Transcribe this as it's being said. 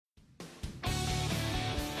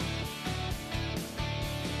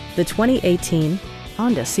the 2018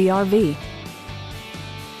 Honda CR-V.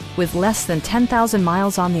 With less than 10,000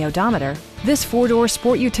 miles on the odometer, this four-door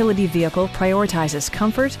sport utility vehicle prioritizes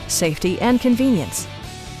comfort, safety, and convenience.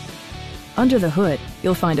 Under the hood,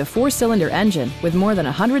 you'll find a four-cylinder engine with more than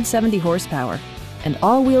 170 horsepower, and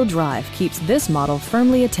all-wheel drive keeps this model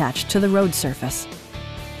firmly attached to the road surface.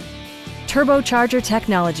 Turbocharger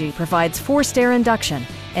technology provides forced air induction,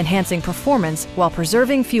 enhancing performance while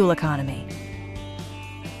preserving fuel economy.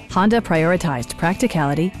 Honda prioritized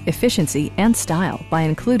practicality, efficiency, and style by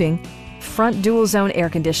including front dual-zone air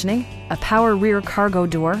conditioning, a power rear cargo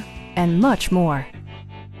door, and much more.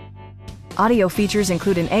 Audio features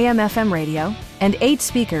include an AM/FM radio and 8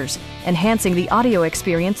 speakers, enhancing the audio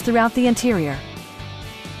experience throughout the interior.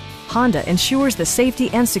 Honda ensures the safety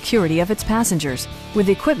and security of its passengers with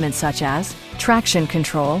equipment such as traction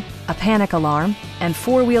control, a panic alarm, and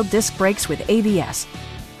four-wheel disc brakes with ABS.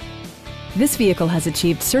 This vehicle has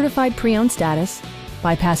achieved certified pre-owned status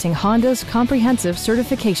by passing Honda's comprehensive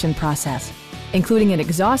certification process, including an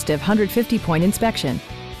exhaustive 150-point inspection.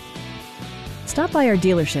 Stop by our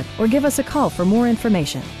dealership or give us a call for more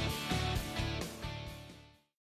information.